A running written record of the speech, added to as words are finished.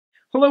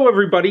Hello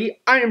everybody,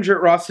 I am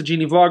Jarrett Ross, the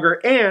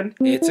GeneaVlogger, and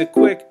It's a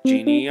quick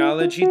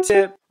genealogy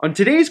tip. on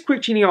today's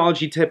quick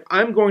genealogy tip,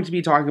 I'm going to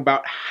be talking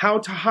about how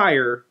to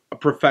hire a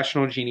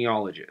professional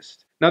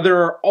genealogist. Now,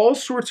 there are all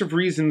sorts of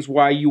reasons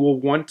why you will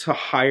want to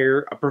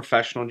hire a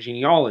professional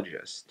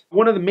genealogist.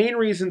 One of the main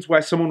reasons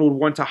why someone would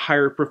want to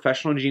hire a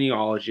professional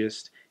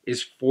genealogist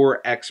is for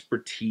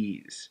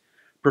expertise.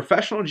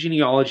 Professional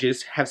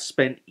genealogists have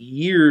spent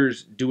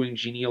years doing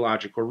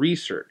genealogical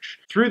research.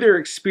 Through their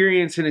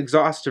experience in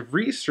exhaustive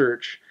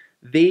research,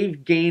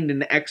 they've gained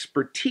an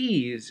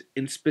expertise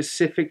in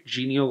specific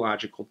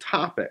genealogical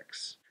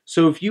topics.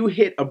 So if you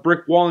hit a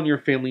brick wall in your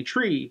family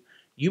tree,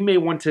 you may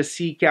want to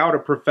seek out a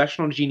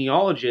professional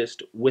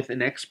genealogist with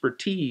an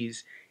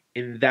expertise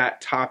in that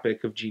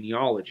topic of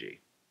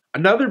genealogy.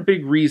 Another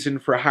big reason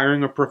for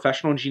hiring a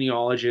professional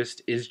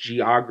genealogist is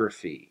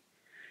geography.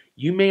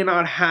 You may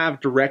not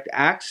have direct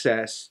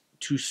access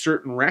to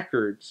certain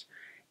records,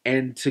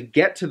 and to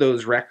get to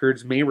those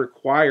records may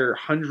require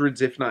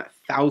hundreds, if not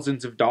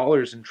thousands of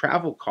dollars in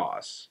travel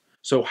costs.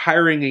 So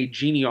hiring a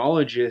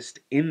genealogist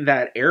in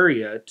that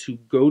area to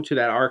go to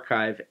that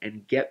archive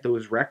and get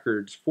those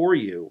records for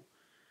you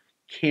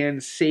can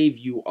save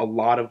you a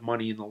lot of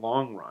money in the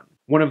long run.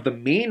 One of the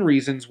main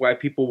reasons why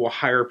people will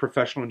hire a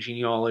professional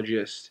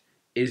genealogist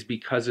is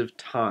because of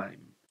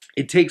time.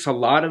 It takes a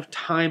lot of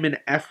time and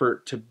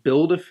effort to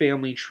build a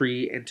family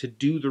tree and to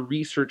do the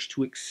research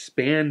to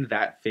expand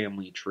that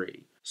family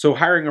tree. So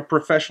hiring a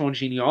professional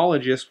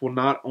genealogist will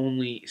not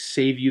only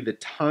save you the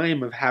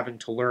time of having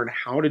to learn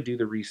how to do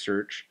the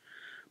research,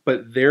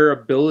 but their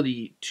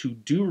ability to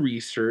do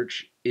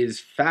research is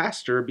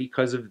faster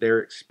because of their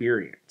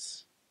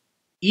experience.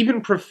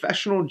 Even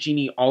professional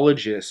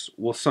genealogists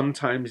will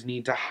sometimes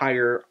need to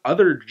hire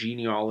other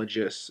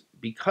genealogists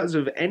because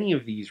of any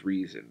of these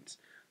reasons.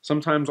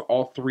 Sometimes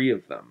all three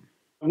of them.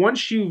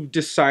 Once you've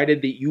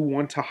decided that you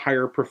want to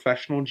hire a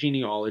professional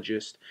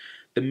genealogist,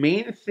 the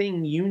main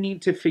thing you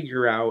need to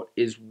figure out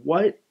is,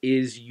 what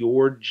is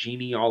your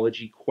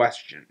genealogy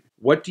question?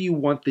 What do you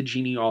want the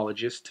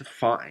genealogist to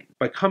find?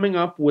 By coming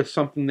up with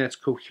something that's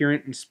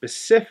coherent and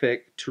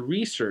specific to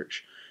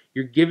research,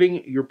 you're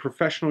giving your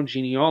professional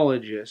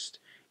genealogist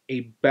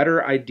a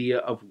better idea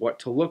of what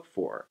to look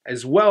for.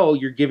 As well,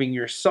 you're giving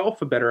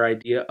yourself a better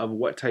idea of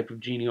what type of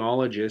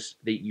genealogist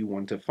that you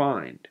want to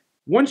find.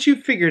 Once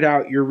you've figured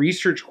out your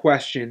research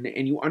question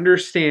and you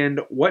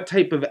understand what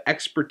type of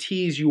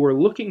expertise you are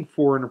looking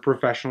for in a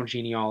professional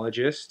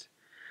genealogist,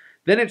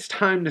 then it's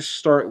time to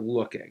start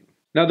looking.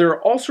 Now, there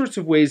are all sorts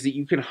of ways that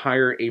you can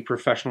hire a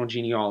professional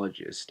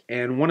genealogist,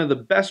 and one of the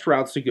best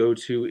routes to go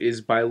to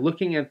is by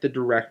looking at the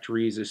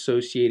directories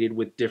associated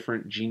with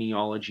different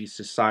genealogy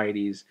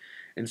societies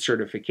and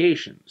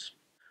certifications.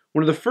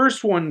 One of the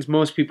first ones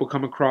most people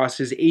come across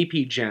is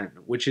APGen,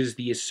 which is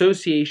the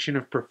Association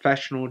of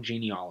Professional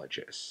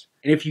Genealogists.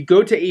 And if you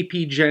go to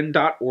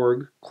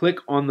apgen.org, click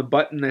on the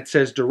button that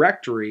says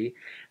Directory,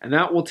 and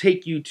that will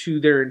take you to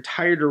their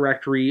entire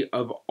directory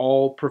of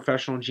all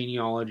professional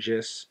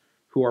genealogists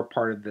who are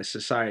part of this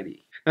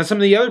society. Now, some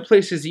of the other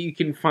places that you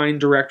can find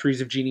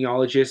directories of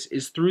genealogists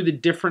is through the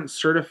different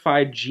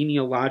certified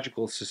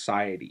genealogical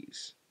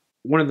societies.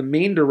 One of the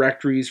main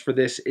directories for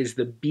this is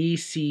the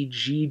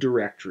BCG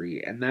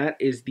directory, and that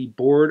is the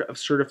Board of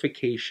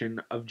Certification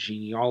of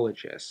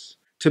Genealogists.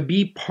 To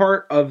be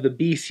part of the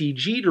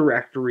BCG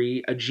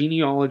directory, a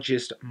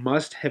genealogist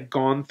must have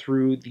gone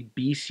through the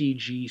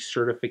BCG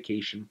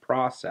certification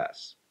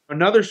process.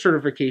 Another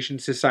certification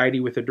society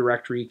with a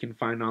directory you can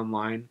find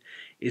online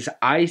is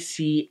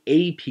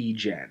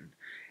ICAPGen,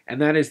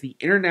 and that is the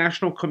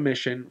International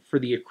Commission for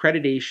the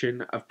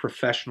Accreditation of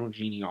Professional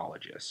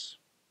Genealogists.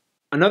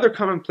 Another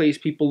common place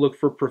people look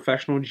for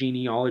professional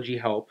genealogy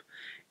help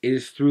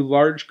is through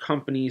large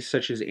companies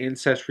such as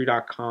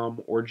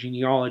Ancestry.com or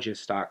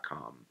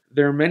Genealogist.com.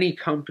 There are many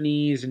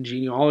companies and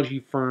genealogy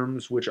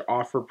firms which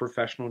offer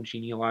professional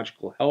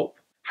genealogical help.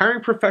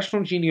 Hiring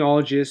professional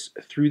genealogists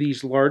through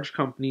these large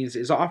companies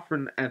is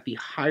often at the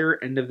higher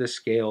end of the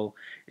scale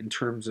in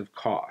terms of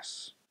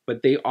costs,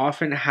 but they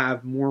often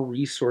have more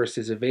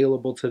resources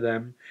available to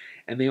them,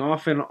 and they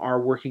often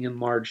are working in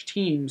large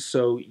teams,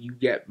 so you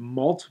get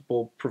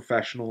multiple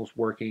professionals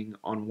working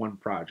on one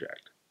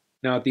project.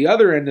 Now, at the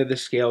other end of the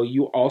scale,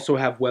 you also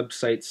have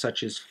websites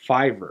such as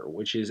Fiverr,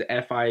 which is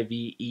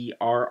Fiverr.com.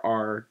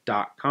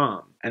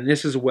 And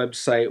this is a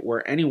website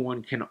where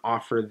anyone can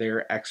offer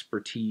their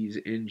expertise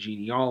in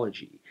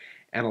genealogy.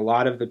 And a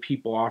lot of the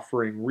people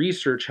offering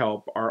research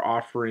help are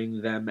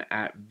offering them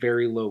at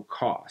very low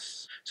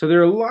costs. So there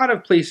are a lot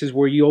of places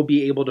where you'll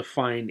be able to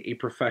find a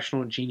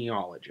professional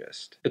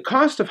genealogist. The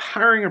cost of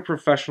hiring a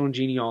professional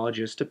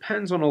genealogist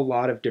depends on a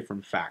lot of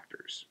different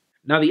factors.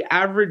 Now, the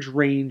average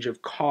range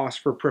of cost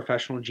for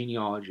professional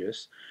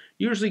genealogists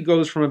usually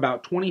goes from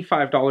about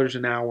 $25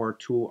 an hour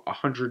to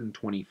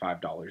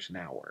 $125 an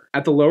hour.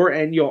 At the lower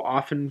end, you'll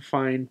often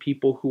find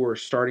people who are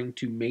starting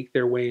to make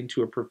their way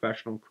into a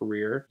professional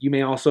career. You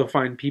may also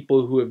find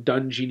people who have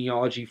done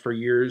genealogy for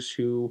years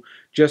who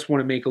just want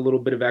to make a little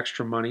bit of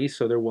extra money,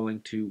 so they're willing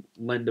to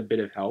lend a bit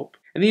of help.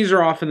 And these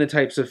are often the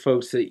types of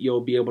folks that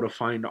you'll be able to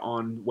find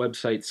on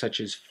websites such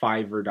as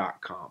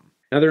Fiverr.com.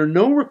 Now, there are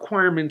no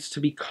requirements to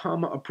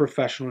become a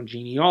professional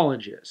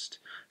genealogist,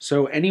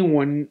 so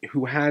anyone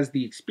who has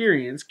the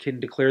experience can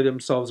declare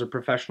themselves a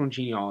professional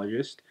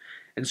genealogist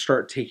and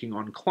start taking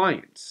on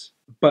clients.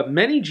 But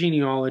many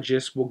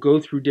genealogists will go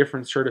through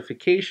different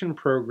certification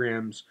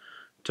programs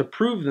to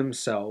prove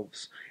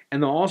themselves,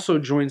 and they'll also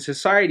join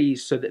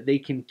societies so that they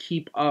can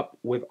keep up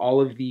with all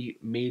of the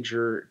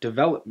major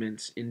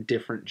developments in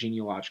different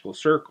genealogical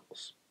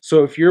circles.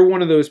 So if you're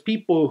one of those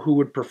people who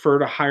would prefer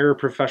to hire a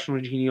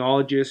professional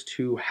genealogist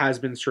who has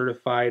been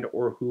certified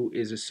or who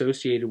is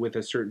associated with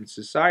a certain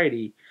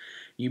society,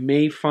 you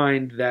may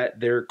find that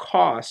their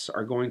costs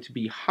are going to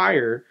be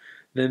higher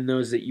than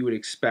those that you would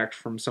expect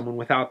from someone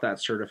without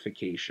that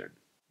certification.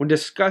 When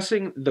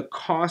discussing the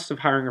cost of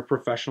hiring a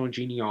professional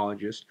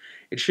genealogist,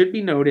 it should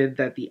be noted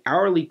that the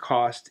hourly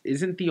cost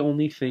isn't the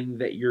only thing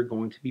that you're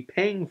going to be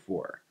paying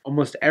for.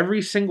 Almost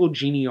every single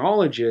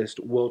genealogist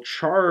will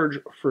charge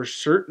for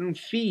certain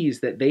fees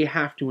that they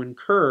have to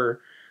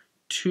incur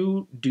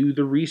to do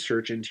the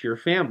research into your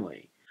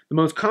family. The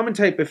most common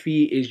type of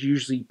fee is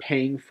usually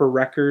paying for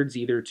records,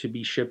 either to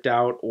be shipped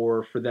out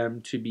or for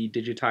them to be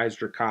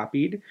digitized or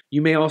copied.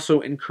 You may also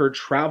incur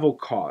travel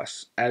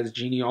costs, as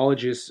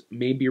genealogists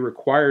may be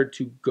required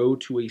to go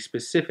to a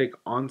specific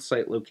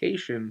on-site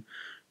location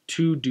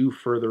to do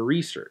further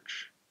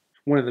research.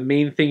 One of the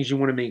main things you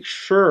want to make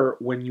sure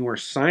when you are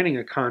signing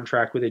a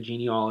contract with a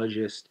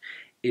genealogist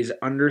is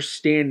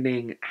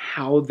understanding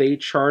how they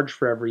charge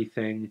for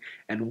everything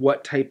and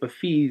what type of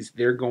fees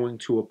they're going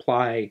to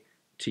apply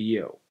to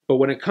you. But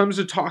when it comes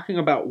to talking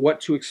about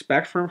what to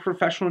expect from a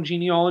professional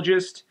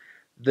genealogist,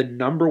 the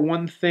number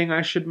one thing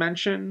I should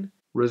mention,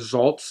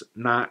 results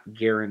not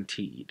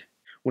guaranteed.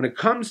 When it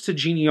comes to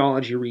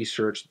genealogy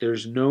research,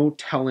 there's no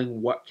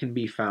telling what can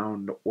be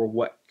found or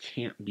what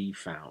can't be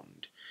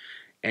found.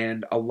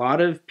 And a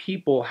lot of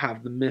people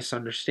have the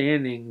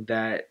misunderstanding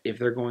that if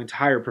they're going to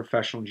hire a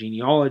professional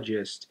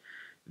genealogist,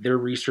 their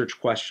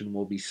research question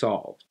will be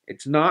solved.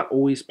 It's not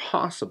always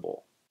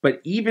possible. But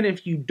even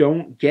if you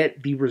don't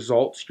get the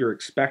results you're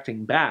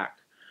expecting back,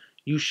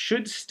 you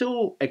should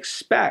still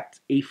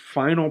expect a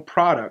final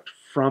product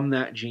from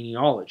that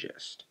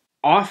genealogist.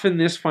 Often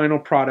this final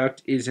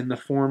product is in the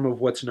form of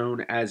what's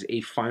known as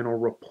a final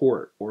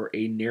report or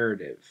a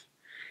narrative.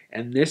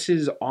 And this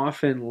is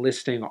often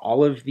listing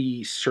all of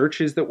the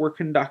searches that were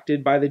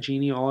conducted by the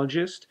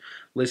genealogist,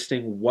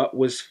 listing what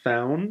was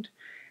found,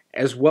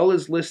 as well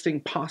as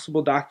listing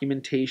possible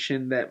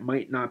documentation that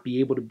might not be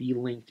able to be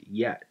linked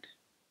yet.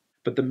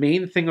 But the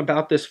main thing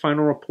about this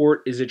final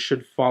report is it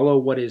should follow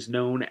what is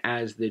known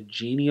as the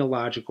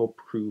Genealogical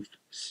Proof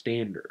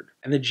Standard.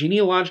 And the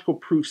Genealogical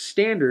Proof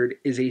Standard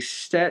is a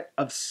set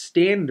of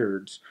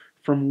standards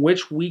from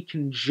which we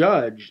can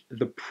judge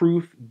the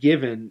proof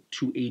given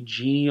to a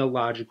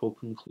genealogical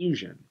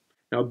conclusion.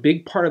 Now, a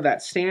big part of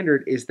that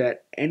standard is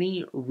that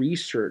any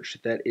research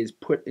that is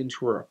put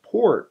into a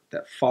report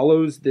that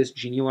follows this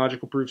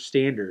genealogical proof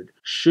standard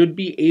should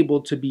be able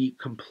to be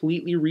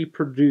completely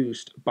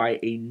reproduced by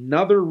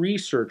another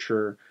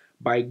researcher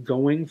by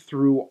going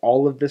through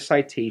all of the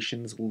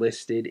citations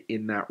listed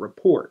in that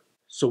report.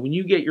 So when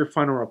you get your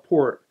final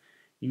report,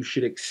 you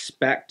should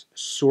expect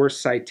source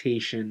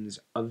citations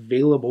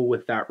available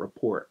with that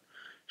report,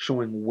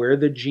 showing where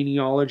the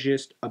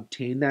genealogist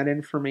obtained that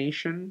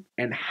information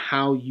and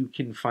how you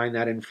can find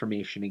that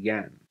information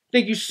again.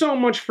 Thank you so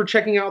much for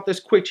checking out this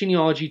quick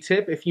genealogy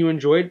tip. If you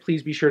enjoyed,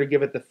 please be sure to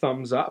give it the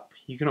thumbs up.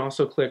 You can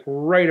also click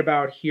right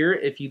about here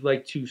if you'd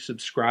like to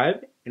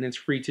subscribe, and it's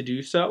free to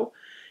do so.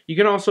 You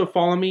can also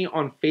follow me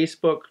on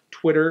Facebook,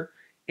 Twitter,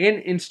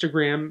 and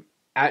Instagram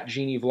at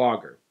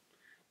GeneaVlogger.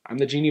 I'm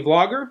the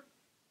GeneaVlogger.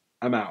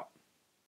 I'm out.